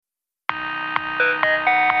Welcome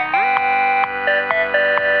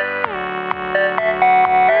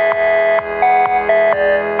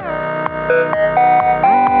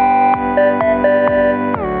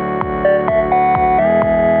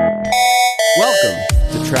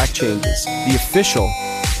to Track Changes, the official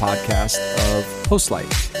podcast of Postlight,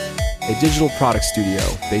 a digital product studio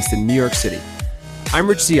based in New York City. I'm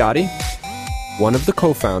Rich Ziade, one of the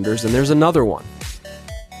co-founders, and there's another one.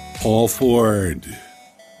 Paul Ford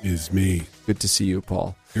is me. Good to see you,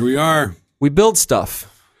 Paul. Here we are. We build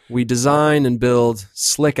stuff. We design and build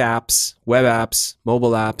slick apps, web apps,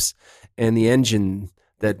 mobile apps, and the engine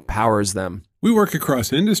that powers them. We work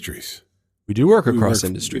across industries. We do work across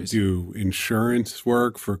industries. We do insurance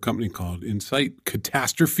work for a company called Insight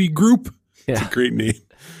Catastrophe Group. It's a great name.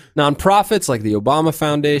 Nonprofits like the Obama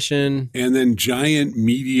Foundation. And then giant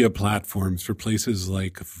media platforms for places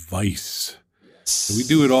like Vice. So we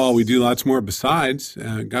do it all. We do lots more besides.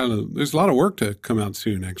 There's a lot of work to come out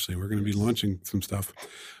soon, actually. We're going to be launching some stuff.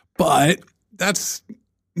 But that's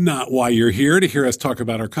not why you're here, to hear us talk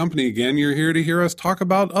about our company again. You're here to hear us talk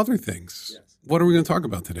about other things. Yes. What are we going to talk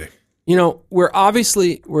about today? You know, we're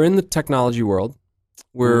in the technology world.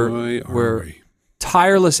 We're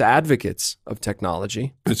tireless advocates of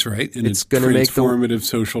technology. That's right. And it's going to make transformative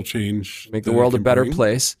social change. Make the world a better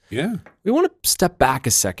place. Yeah. We want to step back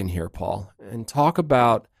a second here, Paul, and talk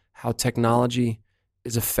about how technology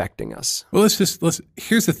is affecting us. Well,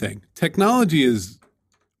 here's the thing. Technology is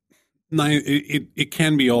it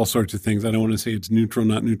can be all sorts of things. I don't want to say it's neutral,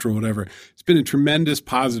 not neutral, whatever. It's been a tremendous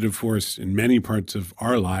positive force in many parts of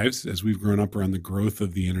our lives as we've grown up around the growth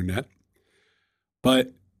of the internet.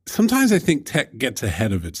 But sometimes I think tech gets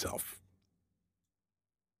ahead of itself.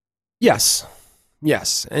 Yes.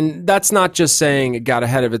 And that's not just saying it got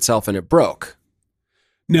ahead of itself and it broke.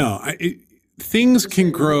 No, things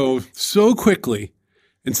can grow so quickly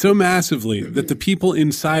and so massively that the people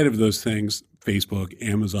inside of those things, Facebook,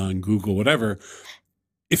 Amazon, Google, whatever,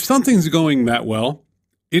 if something's going that well,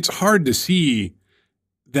 it's hard to see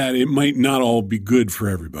that it might not all be good for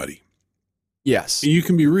everybody. Yes. And you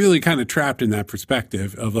can be really kind of trapped in that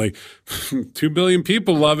perspective of like, 2 billion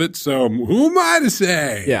people love it, so who am I to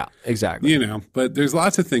say? Yeah, exactly. But there's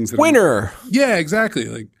lots of things that winner. Yeah,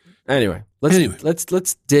 exactly. Anyway,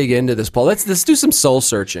 let's dig into this, Paul. Let's do some soul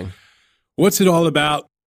searching. What's it all about?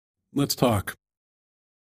 Let's talk.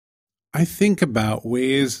 I think about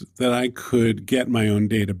ways that I could get my own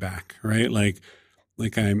data back, right? Like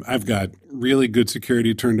I've got really good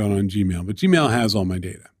security turned on Gmail, but Gmail has all my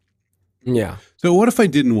data. Yeah. So what if I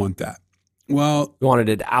didn't want that? Well, you wanted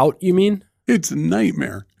it out, you mean? It's a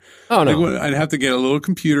nightmare. Oh, no. I'd have to get a little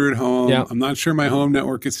computer at home. Yeah. I'm not sure my home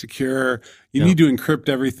network is secure. You need to encrypt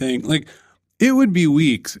everything. It would be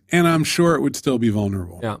weeks, and I'm sure it would still be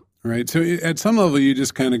vulnerable. Yeah. Right? So at some level, you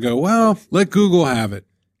just kind of go, well, let Google have it.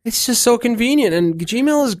 It's just so convenient, and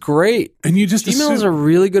Gmail is great. And you just Gmail is a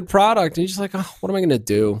really good product, and you're just like, oh, what am I going to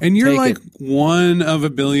do? And you're one of a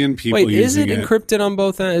billion people. Wait, using is it encrypted on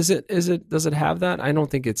both ends? Does it have that? I don't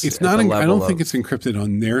think it's. It's not. I don't think it's encrypted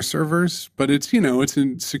on their servers, but it's it's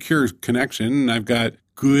a secure connection, and I've got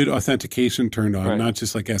good authentication turned on, not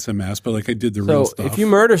just like SMS, but I did the real stuff. So if you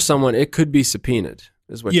murder someone, it could be subpoenaed,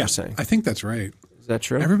 is what you're saying. I think that's right. Is that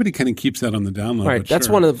true? Everybody kind of keeps that on the download. Right. That's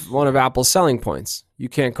one of Apple's selling points. You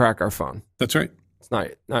can't crack our phone. That's right.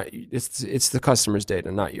 It's the customer's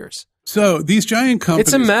data, not yours. So these giant companies,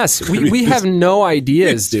 it's a mess. We have no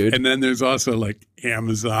ideas, dude. And then there's also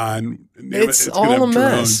Amazon. It's all a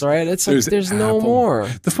mess, right? It's there's no more.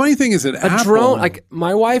 The funny thing is that a drone,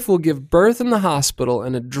 my wife will give birth in the hospital,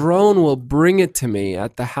 and a drone will bring it to me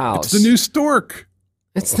at the house. It's the new stork.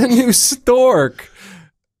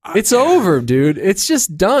 It's over, dude. It's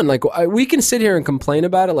just done. We can sit here and complain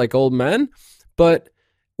about it like old men, but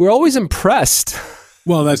we're always impressed.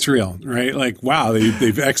 Well, that's real, right? Wow,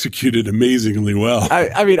 they've executed amazingly well.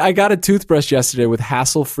 I mean, I got a toothbrush yesterday with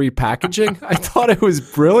hassle-free packaging. I thought it was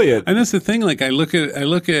brilliant. And that's the thing. I look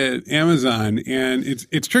at Amazon, and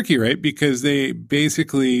it's tricky, right? Because they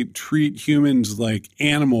basically treat humans like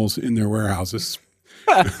animals in their warehouses.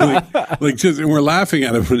 And we're laughing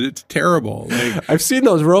at it, but it's terrible. I've seen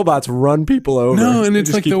those robots run people over. No, and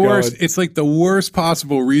it's the worst. It's the worst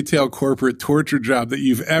possible retail corporate torture job that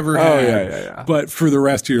you've ever had. Yeah. But for the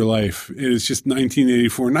rest of your life, it is just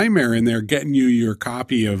 1984 nightmare in there, getting you your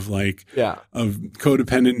copy of of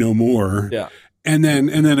Codependent No More. Yeah. And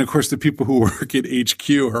then, of course, the people who work at HQ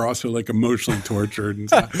are also emotionally tortured and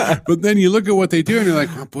stuff. But then you look at what they do, and you're like,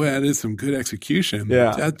 oh boy, that is some good execution.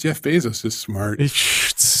 Yeah. Jeff Bezos is smart.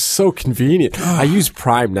 so convenient. I use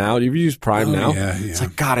Prime now. Do you use Prime now? Yeah. It's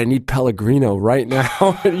like, God, I need Pellegrino right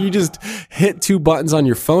now. You just hit 2 buttons on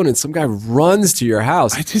your phone and some guy runs to your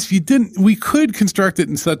house. We could construct it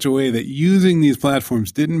in such a way that using these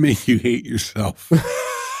platforms didn't make you hate yourself.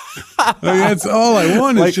 That's all I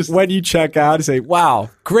want. Like is just when you check out and say, wow,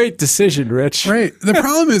 great decision, Rich. right. The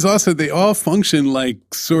problem is also they all function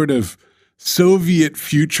like sort of Soviet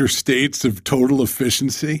future states of total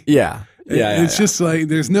efficiency. Yeah. It's just like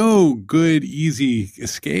there's no good, easy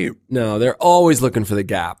escape. No, they're always looking for the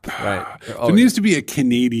gap, right? There needs to be a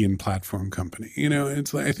Canadian platform company.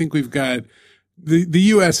 It's like I think we've got the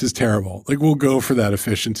U.S. is terrible. Like we'll go for that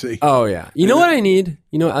efficiency. Oh yeah. You know what I need?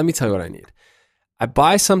 Let me tell you what I need. I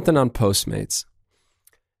buy something on Postmates,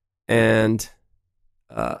 and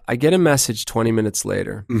I get a message 20 minutes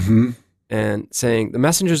later, and saying the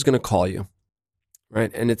messenger is going to call you,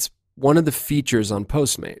 right? And it's one of the features on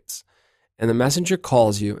Postmates. And the messenger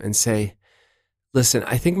calls you and say, listen,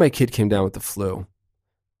 I think my kid came down with the flu.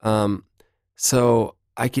 So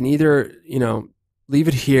I can either, leave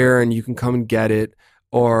it here and you can come and get it,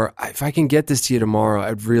 or if I can get this to you tomorrow,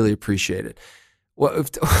 I'd really appreciate it.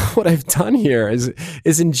 What I've done here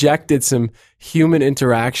is injected some human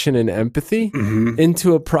interaction and empathy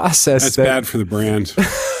into a process That's bad for the brand.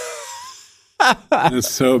 That's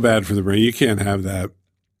so bad for the brand. You can't have that.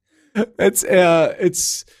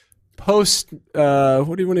 It's post,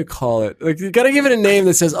 what do you want to call it? Like, you got to give it a name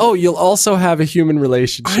that says, oh, you'll also have a human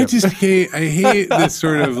relationship. I hate this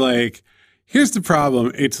sort of like, here's the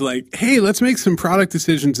problem. It's like, hey, let's make some product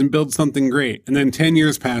decisions and build something great. And then 10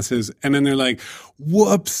 years passes and then they're like,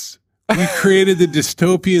 whoops, we created the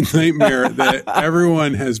dystopian nightmare that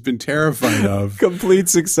everyone has been terrified of. Complete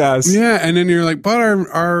success. Yeah. And then you're like, but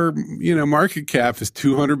our market cap is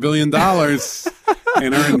 $200 billion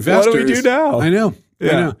and our investors. What do we do now? I know.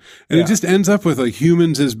 And it just ends up with like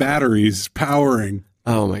humans as batteries powering.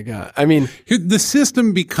 Oh my God. I mean, the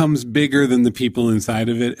system becomes bigger than the people inside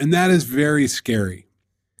of it. And that is very scary.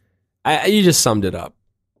 You just summed it up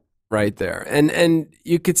right there. And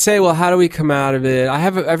you could say, well, how do we come out of it? I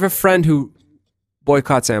have a friend who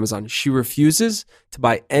boycotts Amazon. She refuses to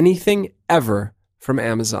buy anything ever from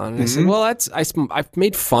Amazon. And I said, well, I've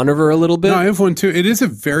made fun of her a little bit. No, I have one too. It is a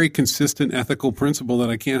very consistent ethical principle that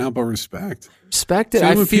I can't help but respect. Respect it.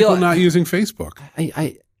 Same I with feel people not using Facebook.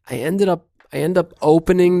 I end up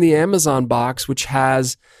opening the Amazon box, which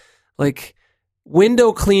has like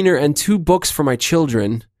window cleaner and 2 books for my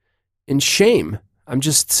children, in shame. I'm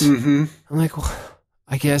like, well,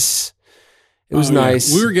 I guess it was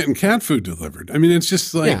nice. We were getting cat food delivered. I mean, it's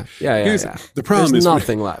just like, the problem There's is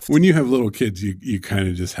nothing left. When you have little kids, you kind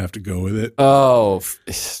of just have to go with it. Oh,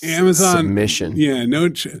 Amazon submission. Yeah,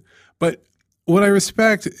 but what I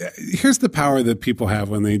respect, here's the power that people have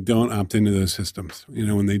when they don't opt into those systems.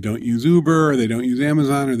 When they don't use Uber or they don't use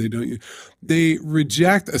Amazon or they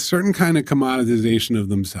reject a certain kind of commoditization of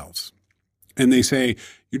themselves. And they say,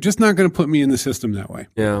 you're just not going to put me in the system that way.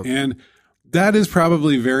 Yeah. And that is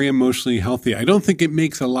probably very emotionally healthy. I don't think it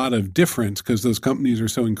makes a lot of difference because those companies are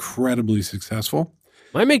so incredibly successful.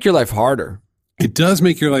 Might make your life harder. It does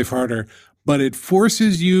make your life harder, but it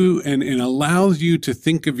forces you and allows you to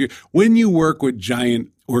think of when you work with giant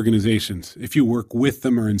organizations, if you work with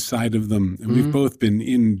them or inside of them, and we've both been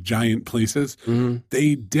in giant places,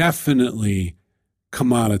 they definitely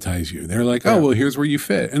commoditize you. They're like, oh, well, here's where you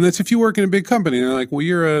fit. And that's if you work in a big company. And they're like, well,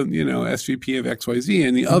 you're a, SVP of XYZ.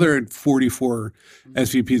 And the other 44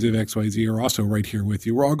 SVPs of XYZ are also right here with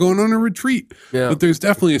you. We're all going on a retreat. Yeah. But there's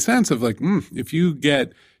definitely a sense of like, if you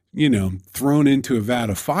get, thrown into a vat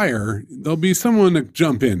of fire, there'll be someone to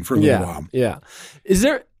jump in for a little while. Yeah. Is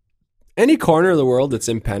there any corner of the world that's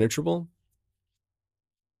impenetrable?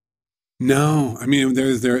 No, I mean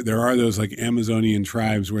there are those like Amazonian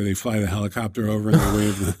tribes where they fly the helicopter over and they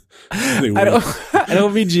wave the. I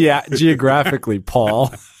don't mean geographically,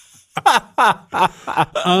 Paul.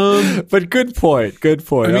 But good point. Good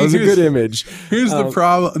point. I mean, that was a good image. Here's the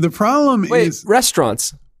problem. The problem is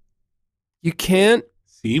restaurants. You can't.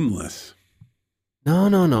 Seamless. No.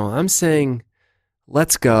 I'm saying,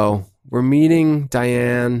 let's go. We're meeting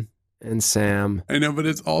Diane and Sam. I know, but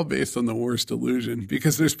it's all based on the worst illusion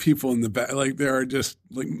because there's people in the back. Like there are just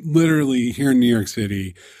like literally here in New York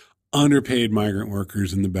City, underpaid migrant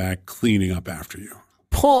workers in the back cleaning up after you.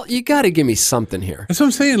 Paul, you got to give me something here. That's what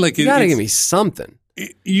I'm saying. Like you got to give me something. I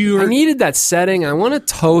needed that setting. I want to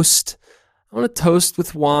toast. I want to toast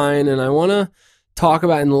with wine, and I want to talk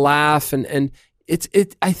about and laugh and.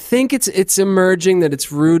 I think it's emerging that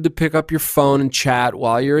it's rude to pick up your phone and chat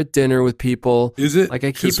while you're at dinner with people. Is it? Like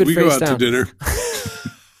I keep it face down. We go out to dinner.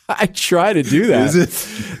 I try to do that. Is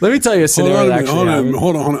it? Let me tell you a scenario that actually happened.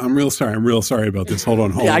 Hold on. I'm real sorry about this. Hold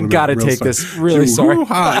on. I got to take this. Really sorry.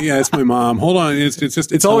 Yeah, it's my mom. Hold on.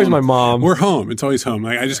 It's always home. my mom. We're home. It's always home.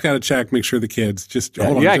 I just got to check, make sure the kids.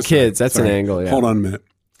 Hold on. You got kids. That's an angle. Yeah. Hold on a minute.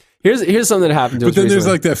 Here's something that happened to us But then recently. there's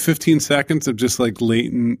like that 15 seconds of just like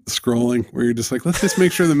latent scrolling where you're just like, let's just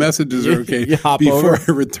make sure the messages are okay before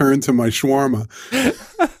I return to my shawarma.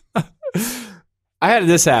 I had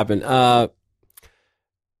this happen. Did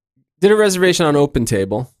a reservation on Open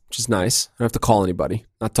Table, which is nice. I don't have to call anybody,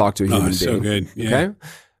 not talk to a human being. So good. Yeah. Okay.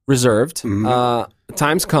 Reserved. Mm-hmm.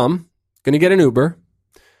 Time's come. Going to get an Uber.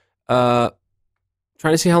 Trying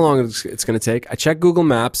to see how long it's going to take. I check Google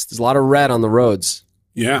Maps. There's a lot of red on the roads.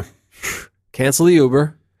 Yeah. Cancel the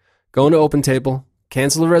Uber. Go into Open Table.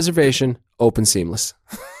 Cancel the reservation. Open Seamless.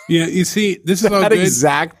 Yeah, you see, this is all that good.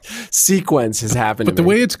 exact sequence has happened But to the me.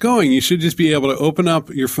 way it's going, you should just be able to open up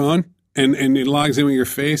your phone and it logs in with your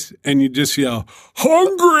face and you just yell,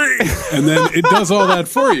 hungry! And then it does all that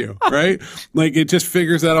for you, right? Like it just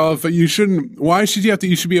figures that all out. But you shouldn't, why should you have to,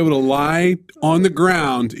 you should be able to lie on the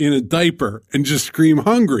ground in a diaper and just scream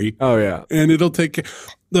hungry. Oh, yeah. And it'll take care.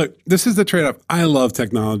 Look, this is the trade-off. I love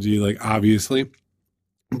technology, like obviously.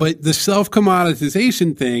 But the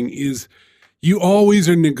self-commoditization thing is you always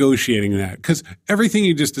are negotiating that because everything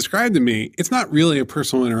you just described to me, it's not really a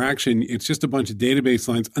personal interaction. It's just a bunch of database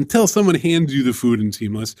lines until someone hands you the food in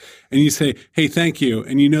Seamless and you say, hey, thank you.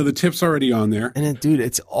 And you know the tip's already on there. And dude,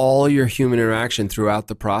 it's all your human interaction throughout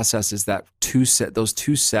the process is that those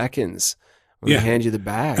 2 seconds when they hand you the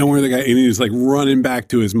bag. And where the guy, and he's like running back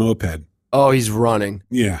to his moped. Oh, he's running.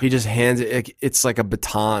 Yeah. He just hands it. It's like a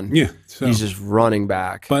baton. Yeah. So, he's just running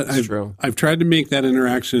back. But I've tried to make that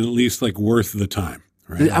interaction at least like worth the time.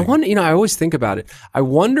 Right? I wonder, I always think about it. I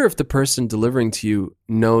wonder if the person delivering to you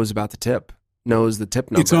knows about the tip, knows the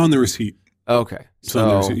tip number. It's on the receipt. Okay. It's on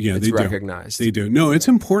the receipt. Yeah, it's they recognized. They do. No, it's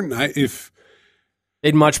important.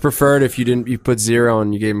 They'd much prefer it if you put 0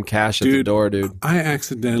 and you gave them cash at the door, dude. I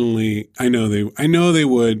know they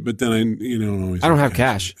would, but then I don't always. I don't have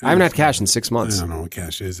cash. I haven't had cash in 6 months. I don't know what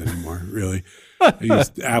cash is anymore, really. I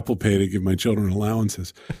used Apple Pay to give my children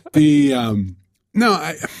allowances. So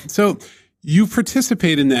you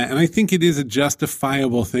participate in that, and I think it is a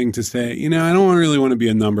justifiable thing to say, I don't really want to be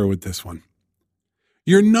a number with this one.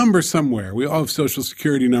 Your number somewhere. We all have Social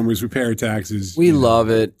Security numbers. We pay our taxes. We love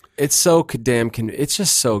it. It's so it's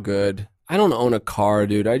just so good. I don't own a car,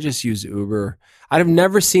 dude. I just use Uber. I've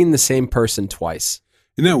never seen the same person twice.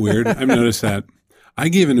 Isn't that weird? I've noticed that. I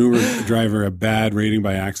gave an Uber driver a bad rating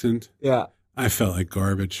by accident. Yeah. I felt like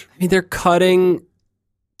garbage. I mean, they're cutting,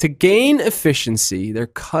 to gain efficiency, they're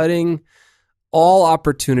cutting all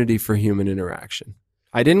opportunity for human interaction.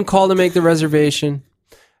 I didn't call to make the reservation.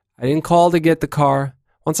 I didn't call to get the car.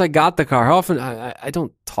 Once I got the car, how often I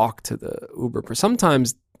don't talk to the Uber person.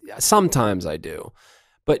 Sometimes I do,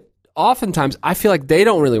 but oftentimes I feel like they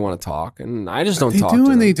don't really want to talk, and I just don't talk to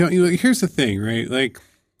them. They don't. Here's the thing, right? Like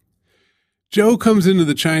Joe comes into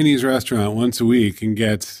the Chinese restaurant once a week and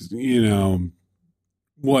gets,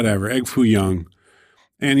 whatever, egg foo young,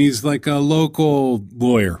 and he's like a local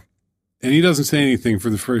lawyer, and he doesn't say anything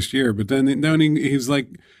for the first year, but then he's like,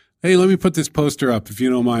 hey, let me put this poster up if you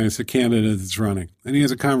don't mind. It's a candidate that's running. And he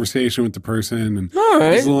has a conversation with the person and all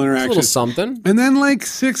right. there's a little interaction. It's a little something. And then like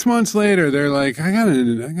 6 months later, they're like, I gotta,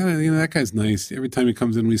 that guy's nice. Every time he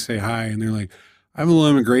comes in, we say hi. And they're like, I have a little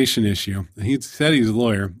immigration issue. And he said he's a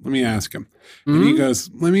lawyer. Let me ask him. Mm-hmm. And he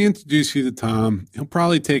goes, let me introduce you to Tom. He'll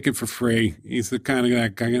probably take it for free. He's the kind of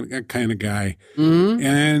that kind of guy. Mm-hmm.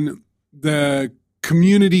 And the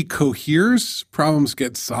community coheres, problems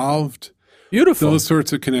get solved. Beautiful. Those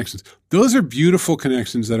sorts of connections. Those are beautiful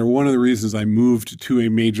connections that are one of the reasons I moved to a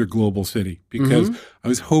major global city because I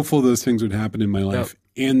was hopeful those things would happen in my life,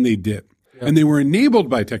 and they did. Yep. And they were enabled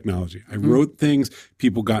by technology. I wrote things,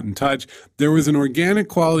 people got in touch. There was an organic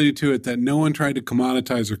quality to it that no one tried to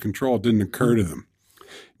commoditize or control. It didn't occur to them.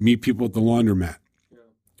 Meet people at the laundromat.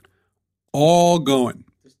 All going.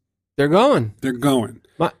 They're going. They're going.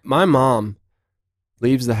 My mom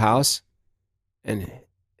leaves the house and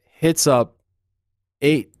hits up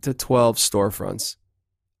 8 to 12 storefronts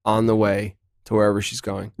on the way to wherever she's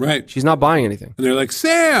going. Right. She's not buying anything. And they're like,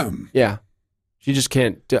 Sam. Yeah. She just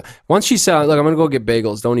can't do it. Once she said, look, I'm going to go get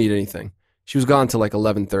bagels. Don't eat anything. She was gone till like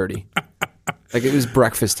 11:30. Like it was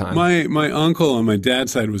breakfast time. My uncle on my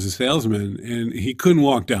dad's side was a salesman, and he couldn't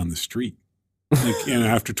walk down the street. Like,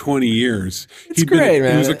 after 20 years. It's great,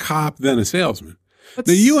 man. He was a cop, then a salesman.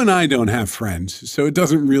 Now, you and I don't have friends, so it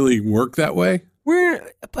doesn't really work that way.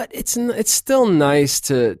 But it's still nice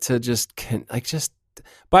to just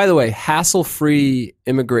By the way, hassle-free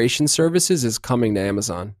immigration services is coming to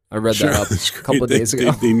Amazon. I read that up a couple of days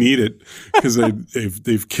ago. They need it because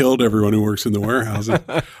they've killed everyone who works in the warehouses.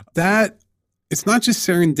 That it's not just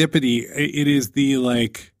serendipity; it is the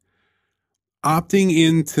opting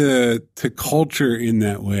into culture in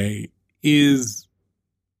that way is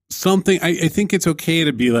something. I think it's okay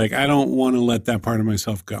to be like, I don't want to let that part of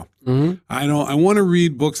myself go. Mm-hmm. I want to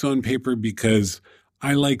read books on paper because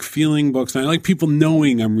I like feeling books. And I like people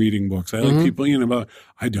knowing I'm reading books. I like people,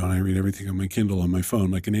 I read everything on my Kindle, on my phone,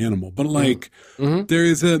 like an animal. But there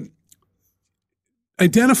is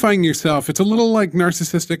identifying yourself. It's a little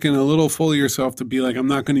narcissistic and a little full of yourself to be like, I'm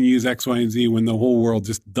not going to use X, Y, and Z when the whole world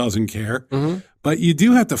just doesn't care. Mm-hmm. But you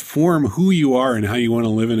do have to form who you are and how you want to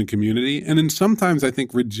live in a community. And then sometimes I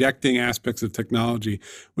think rejecting aspects of technology,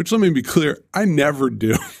 which let me be clear, I never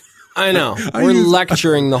do. I know. We're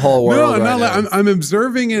lecturing the whole world. No, I'm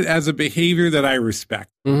observing it as a behavior that I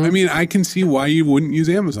respect. Mm-hmm. I mean, I can see why you wouldn't use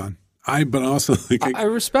Amazon. But also I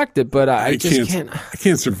respect it, but I just can't. I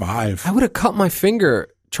can't survive. I would have cut my finger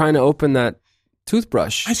trying to open that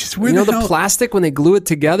toothbrush. The plastic when they glue it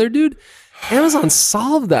together, dude. Amazon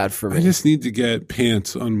solved that for me. I just need to get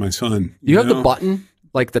pants on my son. You have the button,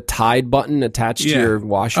 like the Tide button attached to your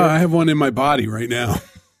washer? I have one in my body right now.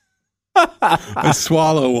 I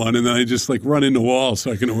swallow one and then I just run into walls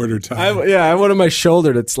so I can order Tide. I have one on my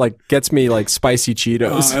shoulder that's gets me spicy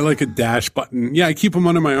Cheetos. I like a dash button. Yeah, I keep them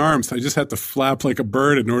under my arms. So I just have to flap like a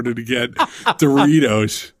bird in order to get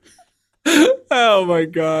Doritos. Oh my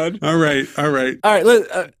God. All right.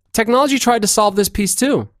 Technology tried to solve this piece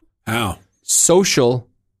too. How? Social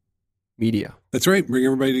media. That's right. Bring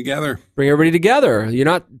everybody together. You're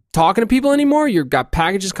not talking to people anymore. You've got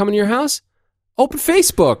packages coming to your house. Open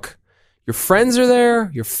Facebook. Your friends are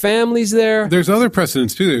there. Your family's there. There's other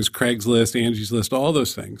precedents too. There's Craigslist, Angie's List, all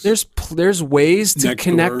those things. There's ways to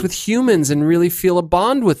connect with humans and really feel a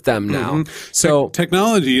bond with them now. Mm-hmm. So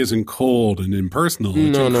technology isn't cold and impersonal.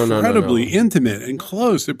 It's incredibly intimate and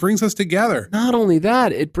close. It brings us together. Not only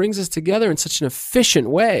that, it brings us together in such an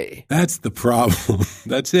efficient way. That's the problem.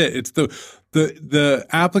 That's it. It's the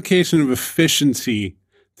application of efficiency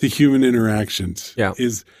to human interactions. Yeah.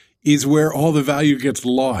 Is where all the value gets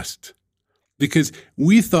lost. Because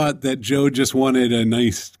we thought that Joe just wanted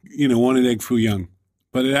wanted egg foo young.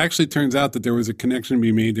 But it actually turns out that there was a connection to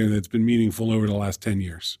be made there that's been meaningful over the last 10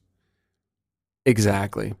 years.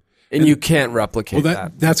 Exactly. And you can't replicate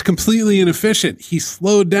that. That's completely inefficient. He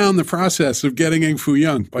slowed down the process of getting egg foo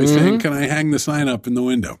young by saying, can I hang the sign up in the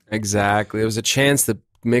window? Exactly. It was a chance to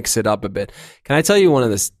mix it up a bit. Can I tell you one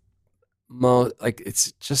of the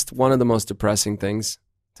it's just one of the most depressing things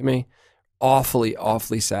to me, awfully,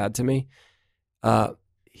 awfully sad to me,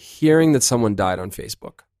 hearing that someone died on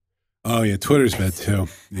Facebook. Oh yeah, Twitter's bad too.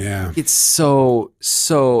 Yeah. It's so,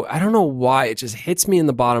 I don't know why, it just hits me in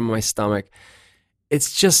the bottom of my stomach.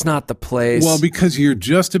 It's just not the place. Well, because you're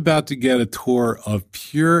just about to get a tour of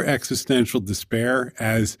pure existential despair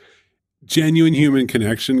as genuine human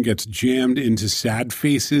connection gets jammed into sad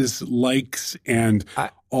faces, likes, and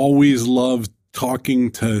always love talking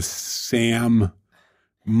to Sam,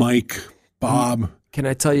 Mike, Bob. Can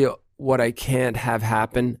I tell you what I can't have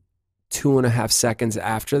happen 2.5 seconds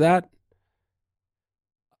after that?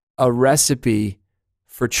 A recipe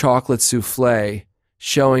for chocolate souffle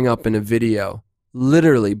showing up in a video,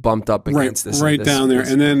 literally bumped up against this. Right down there.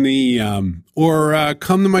 And then the,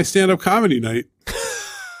 come to my stand-up comedy night.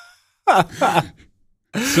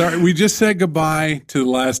 Sorry, we just said goodbye to the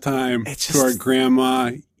last time to our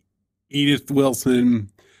grandma, Edith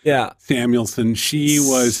Wilson Samuelson. She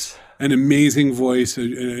was an amazing voice,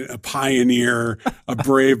 a pioneer, a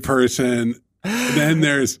brave person. And then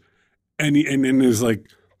there's, and then there's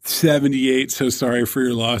 78, so sorry for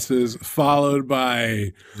your losses, followed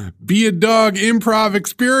by Be a Dog Improv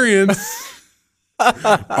Experience.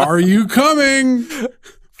 Are you coming?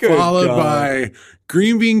 Good followed God. By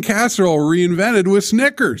green bean casserole reinvented with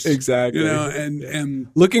Snickers. Exactly. And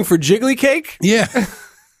looking for jiggly cake? Yeah.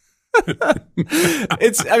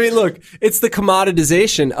 It's the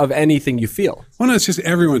commoditization of anything you feel. Well, no, it's just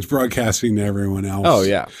everyone's broadcasting to everyone else. Oh,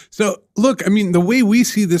 yeah. So, look, the way we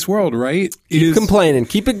see this world, right? Keep complaining.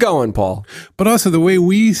 Keep it going, Paul. But also the way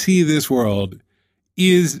we see this world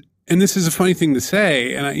is, and this is a funny thing to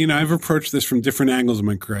say, and I've approached this from different angles in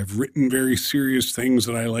my career. I've written very serious things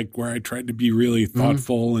that I like, where I tried to be really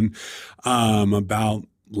thoughtful and about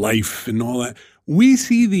life and all that. We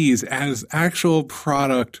see these as actual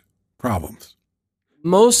product problems.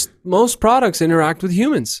 Most products interact with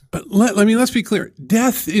humans. But let's be clear.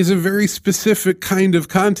 Death is a very specific kind of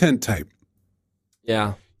content type.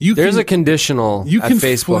 Yeah. There's a conditional at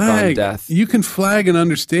Facebook on death. You can flag and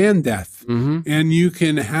understand death. And you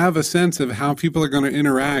can have a sense of how people are going to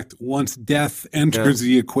interact once death enters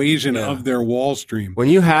the equation of their wall stream. When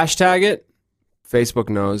you hashtag it, Facebook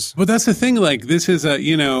knows. But that's the thing. Like, this is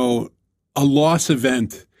a loss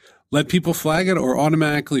event. Let people flag it or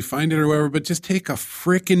automatically find it or whatever, but just take a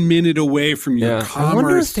freaking minute away from your commerce. I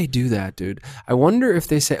wonder if they do that, dude. I wonder if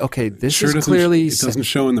they say, okay, this is clearly... It doesn't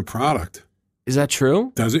show in the product. Is that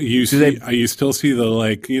true? Does it? You still see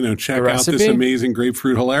the, check out this amazing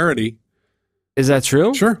grapefruit hilarity. Is that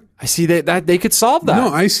true? Sure. I see that they could solve that. No,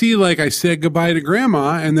 I see, I said goodbye to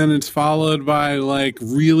grandma, and then it's followed by,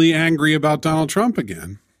 really angry about Donald Trump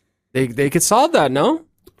again. They could solve that, no?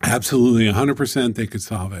 Absolutely, 100% they could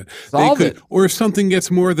solve it. It. Or if something gets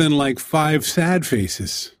more than 5 sad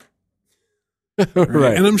faces.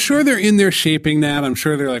 Right. And I'm sure they're in there shaping that. I'm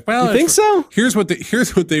sure they're like, well, you think so? Here's what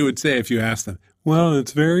they would say if you asked them. Well,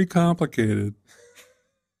 it's very complicated.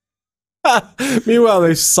 Meanwhile,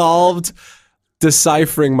 they solved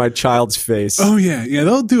deciphering my child's face. Oh, yeah. Yeah,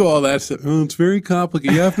 they'll do all that stuff. Oh, it's very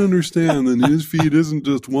complicated. You have to understand the newsfeed isn't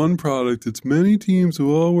just one product. It's many teams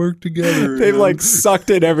who all work together. They've sucked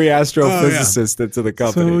in every astrophysicist into the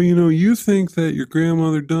company. So, you think that your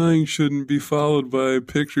grandmother dying shouldn't be followed by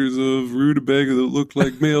pictures of rutabaga that look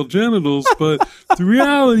like male genitals, but the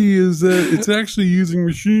reality is that it's actually using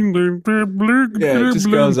machine learning. Yeah, it just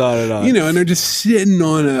goes on and on. And they're just sitting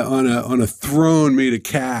on a throne made of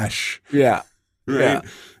cash. Yeah. Right. Yeah.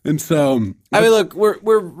 And so, look,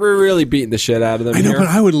 we're really beating the shit out of them. I know, here. but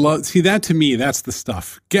I would love that. To me, that's the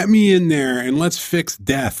stuff. Get me in there and let's fix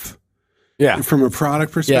death. Yeah, from a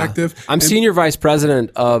product perspective. Yeah. I'm senior vice president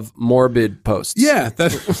of morbid posts. Yeah,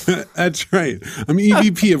 that's right. I'm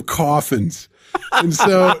EVP of coffins, and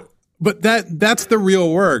so. But that's the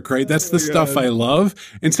real work, right? That's the stuff I love,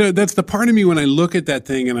 and so that's the part of me when I look at that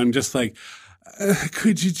thing and I'm just like,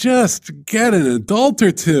 could you just get an adult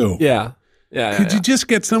or two? Yeah. Yeah, Could you just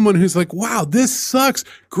get someone who's like, wow, this sucks.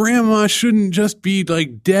 Grandma shouldn't just be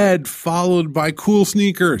dead, followed by cool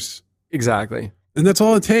sneakers. Exactly. And that's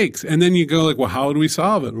all it takes. And then you go well, how do we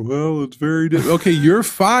solve it? Well, it's very difficult. Okay, you're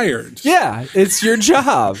fired. Yeah, it's your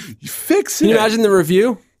job. You fix it. Can you imagine the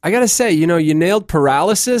review? I got to say, you nailed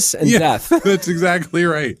paralysis and death. That's exactly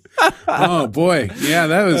right. Oh, boy. Yeah,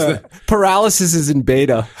 that was paralysis is in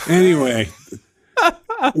beta. Anyway.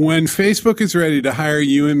 When Facebook is ready to hire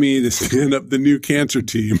you and me to stand up the new cancer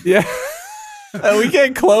team. Yeah. We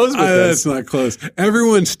can't close with this. That's not close.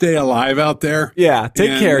 Everyone stay alive out there. Yeah.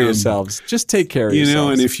 Take care of yourselves. Just take care of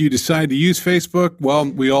yourselves. And if you decide to use Facebook, well,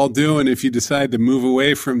 we all do. And if you decide to move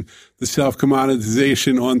away from the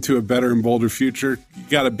self-commoditization onto a better and bolder future, you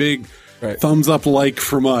got a big thumbs up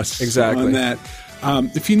from us on that.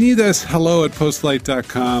 If you need us,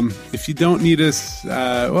 hello@postlight.com. If you don't need us,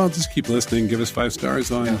 just keep listening. Give us 5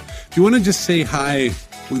 stars on. If you want to just say hi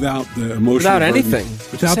without the emotional without burden, anything,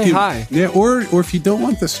 just say hi. Yeah, or if you don't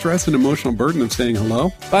want the stress and emotional burden of saying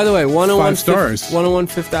hello. By the way, 101 5 stars. 101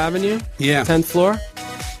 Fifth Avenue. Yeah, 10th floor.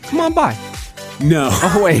 Come on by. No.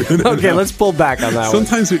 Oh wait. Okay, let's pull back on that.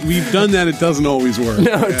 Sometimes we've done that. It doesn't always work.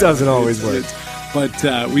 No, it doesn't always work. But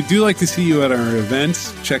we do like to see you at our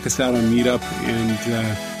events. Check us out on Meetup and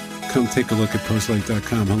come take a look at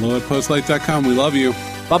postlight.com. Hello@postlight.com. We love you.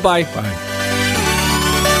 Bye-bye. Bye.